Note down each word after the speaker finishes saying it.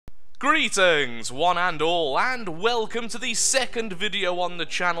Greetings, one and all, and welcome to the second video on the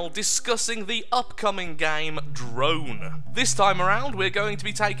channel discussing the upcoming game D.R.O.N.E. This time around, we're going to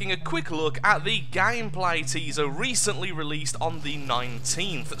be taking a quick look at the gameplay teaser recently released on the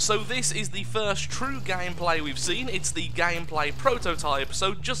 19th. So this is the first true gameplay we've seen. It's the gameplay prototype,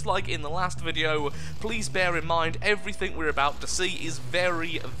 so just like in the last video, please bear in mind everything we're about to see is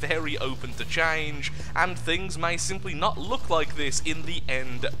very, very open to change, and things may simply not look like this in the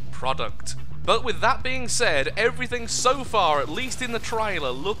end product. But with that being said, everything so far, at least in the trailer,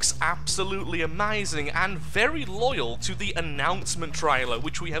 looks absolutely amazing and very loyal to the announcement trailer,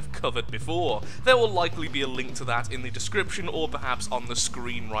 which we have covered before. There will likely be a link to that in the description or perhaps on the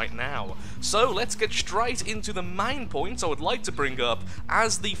screen right now. So let's get straight into the main points I would like to bring up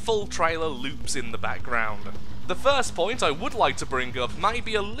as the full trailer loops in the background. The first point I would like to bring up may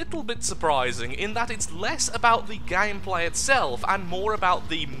be a little bit surprising in that it's less about the gameplay itself and more about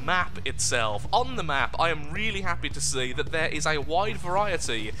the map itself. On the map, I am really happy to see that there is a wide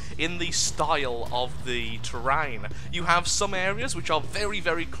variety in the style of the terrain. You have some areas which are very,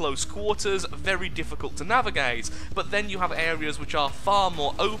 very close quarters, very difficult to navigate, but then you have areas which are far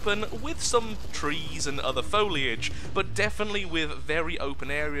more open with some trees and other foliage, but definitely with very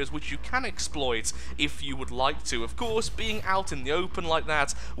open areas which you can exploit if you would like to. Of course, being out in the open like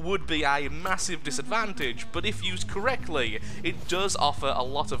that would be a massive disadvantage, but if used correctly, it does offer a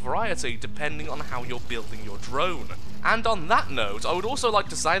lot of variety depending on how you're building your drone. And on that note, I would also like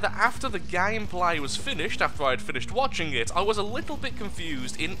to say that after the gameplay was finished, after I had finished watching it, I was a little bit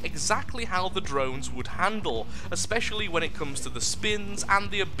confused in exactly how the drones would handle, especially when it comes to the spins and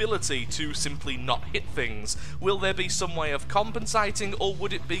the ability to simply not hit things. Will there be some way of compensating, or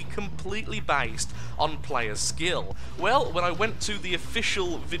would it be completely based on player's skill? Well, when I went to the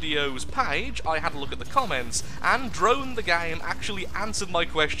official videos page, I had a look at the comments, and D.R.O.N.E the game actually answered my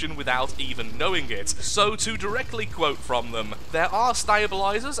question without even knowing it. So to directly quote from them, there are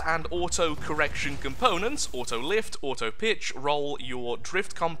stabilizers and auto correction components, auto lift, auto pitch, roll, yaw,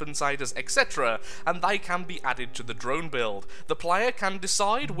 drift compensators, etc., and they can be added to the drone build. The player can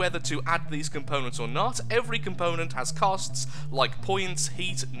decide whether to add these components or not. Every component has costs like points,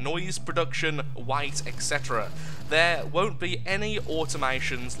 heat, noise production, weight, etc. There won't be any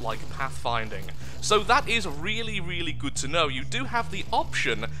automations like pathfinding. So that is really, really good to know. You do have the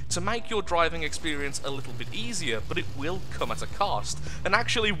option to make your driving experience a little bit easier, but it will come at a cost. And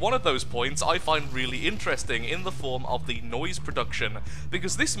actually one of those points I find really interesting in the form of the noise production,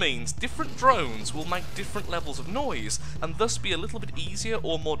 because this means different drones will make different levels of noise, and thus be a little bit easier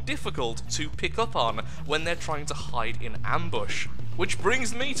or more difficult to pick up on when they're trying to hide in ambush. Which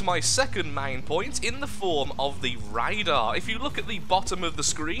brings me to my second main point in the form of the radar. If you look at the bottom of the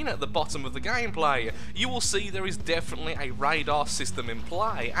screen, at the bottom of the gameplay, you will see there is definitely a radar system in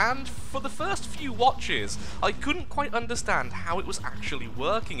play, and for the first few watches, I couldn't quite understand how it was actually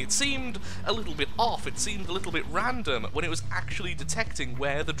working. It seemed a little bit off, it seemed a little bit random when it was actually detecting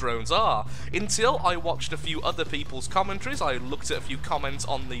where the drones are, until I watched a few other people's commentaries. I looked at a few comments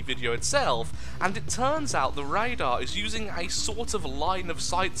on the video itself, and it turns out the radar is using a sort of line of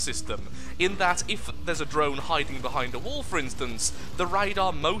sight system, in that if there's a drone hiding behind a wall, for instance, the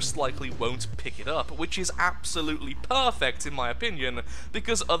radar most likely won't pick it up, which is absolutely perfect in my opinion,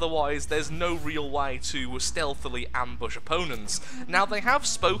 because otherwise there's no real way to stealthily ambush opponents. Now, they have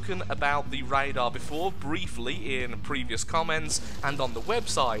spoken about the radar before briefly in previous comments and on the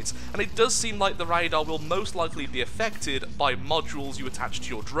website, and it does seem like the radar will most likely be affected by modules you attach to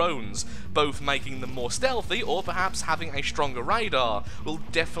your drones, both making them more stealthy or perhaps having a stronger radar will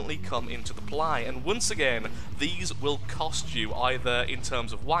definitely come into the play. And once again, these will cost you either in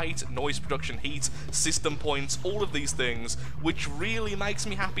terms of weight, noise production, heat, system points, all of these things, which really makes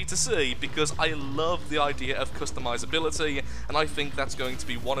me happy to see, because I love the idea of customizability, and I think that's going to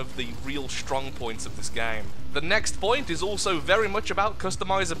be one of the real strong points of this game. The next point is also very much about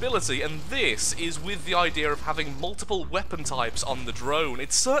customizability, and this is with the idea of having multiple weapon types on the drone.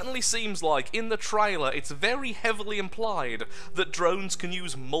 It certainly seems like in the trailer it's very heavily implied that drones can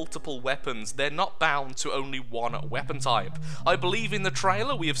use multiple weapons. They're not bound to only one weapon type. I believe in the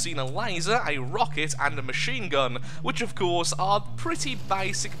trailer we have seen a laser, a rocket, and a machine gun, which of course are pretty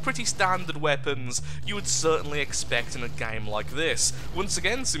basic, pretty standard weapons you would certainly expect in a game like this. Once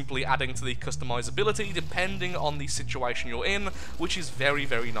again, simply adding to the customizability depending depending on the situation you're in, which is very,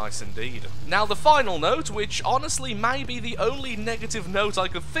 very nice indeed. Now, the final note, which honestly may be the only negative note I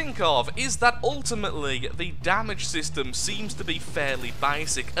could think of, is that ultimately the damage system seems to be fairly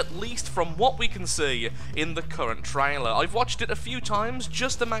basic, at least from what we can see in the current trailer. I've watched it a few times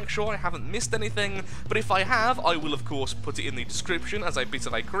just to make sure I haven't missed anything, but if I have, I will of course put it in the description as a bit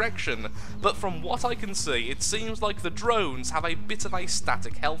of a correction. But from what I can see, it seems like the drones have a bit of a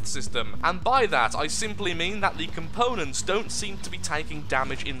static health system, and by that I simply mean that the components don't seem to be taking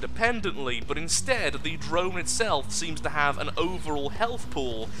damage independently, but instead the drone itself seems to have an overall health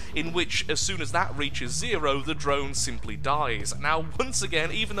pool in which as soon as that reaches 0, the drone simply dies. Now, once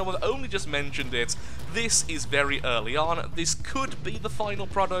again, even though I've only just mentioned it, this is very early on. This could be the final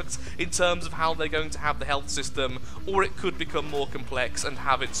product in terms of how they're going to have the health system, or it could become more complex and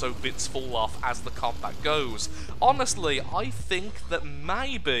have it so bits fall off as the combat goes. Honestly, I think that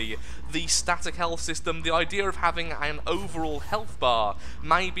maybe the static health system, the idea of having an overall health bar,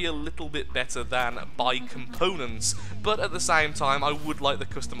 may be a little bit better than by components, but at the same time I would like the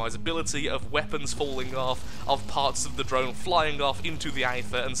customizability of weapons falling off, of parts of the drone flying off into the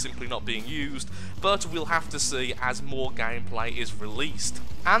aether and simply not being used, but we'll have to see as more gameplay is released.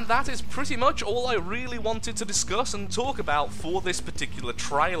 And that is pretty much all I really wanted to discuss and talk about for this particular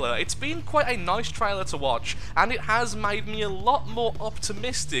trailer. It's been quite a nice trailer to watch, and it has made me a lot more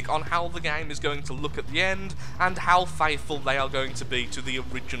optimistic on how the game is going to look at the end, and how faithful they are going to be to the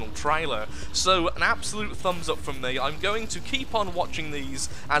original trailer. So, an absolute thumbs up from me. I'm going to keep on watching these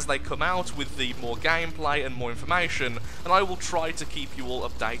as they come out with the more gameplay and more information, and I will try to keep you all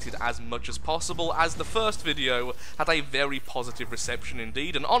updated as much as possible, as the first video had a very positive reception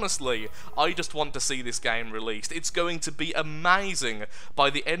indeed. And honestly, I just want to see this game released. It's going to be amazing. By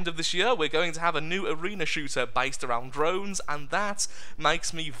the end of this year, we're going to have a new arena shooter based around drones, and that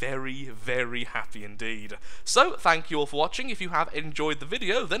makes me very, very happy indeed. So, thank you all for watching. If you have enjoyed the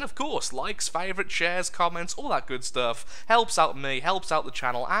video, then of course, likes, favourites, shares, comments, all that good stuff helps out me, helps out the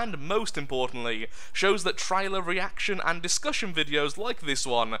channel, and most importantly, shows that trailer reaction and discussion videos like this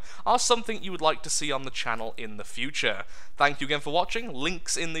one are something you would like to see on the channel in the future. Thank you again for watching,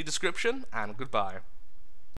 links in the description, and goodbye.